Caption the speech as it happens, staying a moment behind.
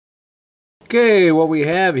Okay, what we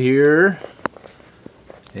have here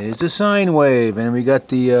is a sine wave, and we got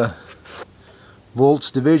the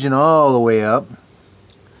volts division all the way up.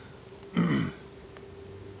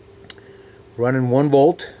 Running 1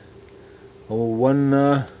 volt,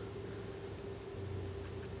 1K,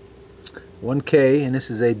 and this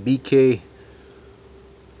is a BK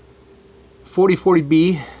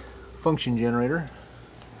 4040B function generator.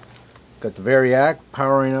 Got the variac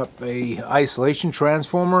powering up a isolation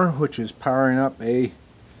transformer, which is powering up a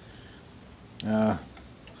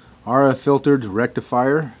RF filtered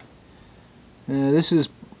rectifier. This is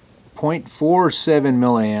 0.47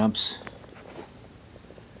 milliamps.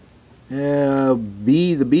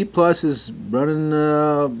 The B plus is running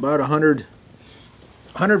about 100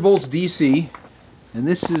 volts DC, and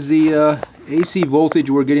this is the AC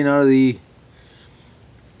voltage we're getting out of the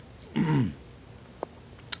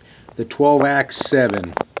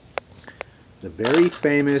 12-AX7, the very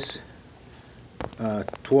famous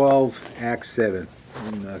 12-AX7,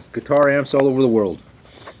 and guitar amps all over the world.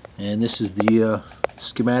 And this is the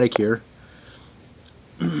schematic here.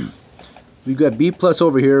 We've got B plus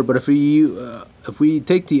over here, but if we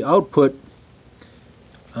take the output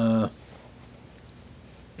and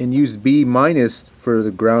use B minus for the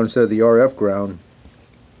ground instead of the RF ground,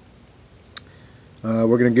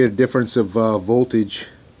 we're going to get a difference of voltage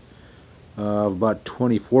of about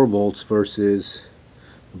 24 volts versus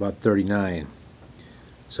about 39.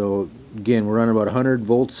 So again, we're running about 100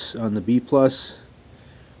 volts on the B plus,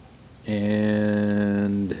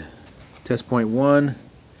 and test point 1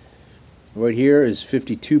 right here is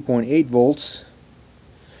 52.8 volts.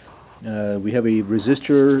 We have a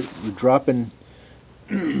resistor dropping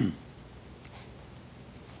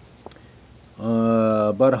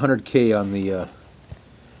about 100K on the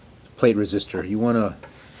plate resistor. You want to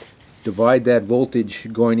divide that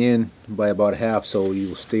voltage going in by about half so you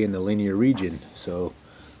will stay in the linear region. So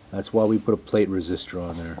that's why we put a plate resistor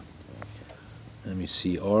on there. Let me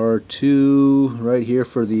see, R2 right here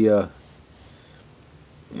for the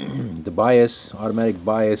bias, automatic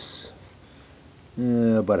bias,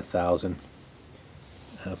 about 1,000,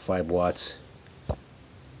 5 watts.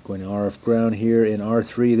 Going to RF ground here in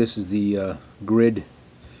R3. This is the grid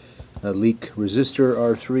leak resistor,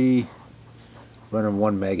 R3, running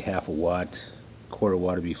 1 meg, half a watt, quarter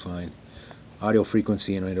watt would be fine. Audio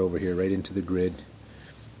frequency in right over here, right into the grid.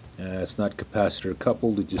 It's not capacitor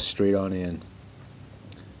coupled, it's just straight on in.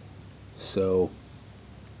 So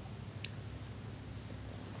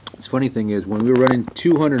the funny thing is, when we were running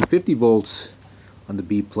 250 volts on the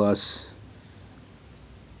B plus,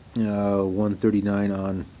 139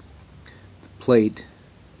 on the plate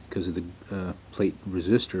because of the plate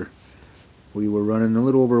resistor, we were running a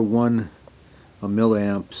little over 1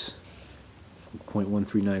 milliamps,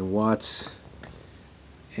 0.139 watts,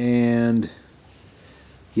 and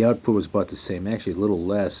the output was about the same, actually a little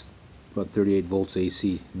less, about 38 volts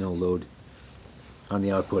AC, no load on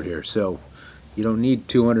the output here. So you don't need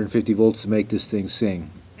 250 volts to make this thing sing.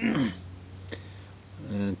 And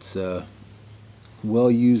it's well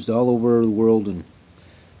used all over the world in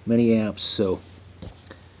many amps, so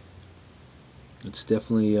it's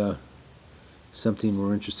definitely something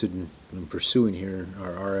we're interested in pursuing here in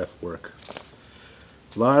our RF work.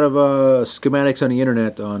 A lot of schematics on the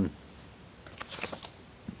internet on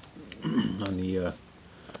the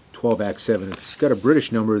 12-AX7. It's got a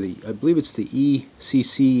British number. I believe it's the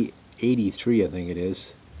ECC83, I think it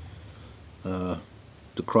is, the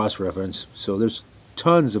cross-reference. So there's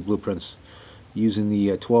tons of blueprints using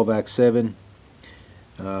the 12-AX7,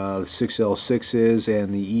 the 6L6s,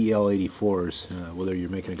 and the EL84s, whether you're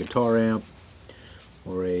making a guitar amp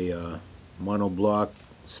or a monoblock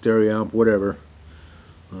stereo amp, whatever.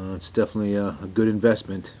 It's definitely a good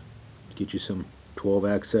investment to get you some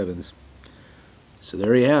 12-AX7s. So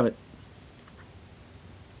there you have it.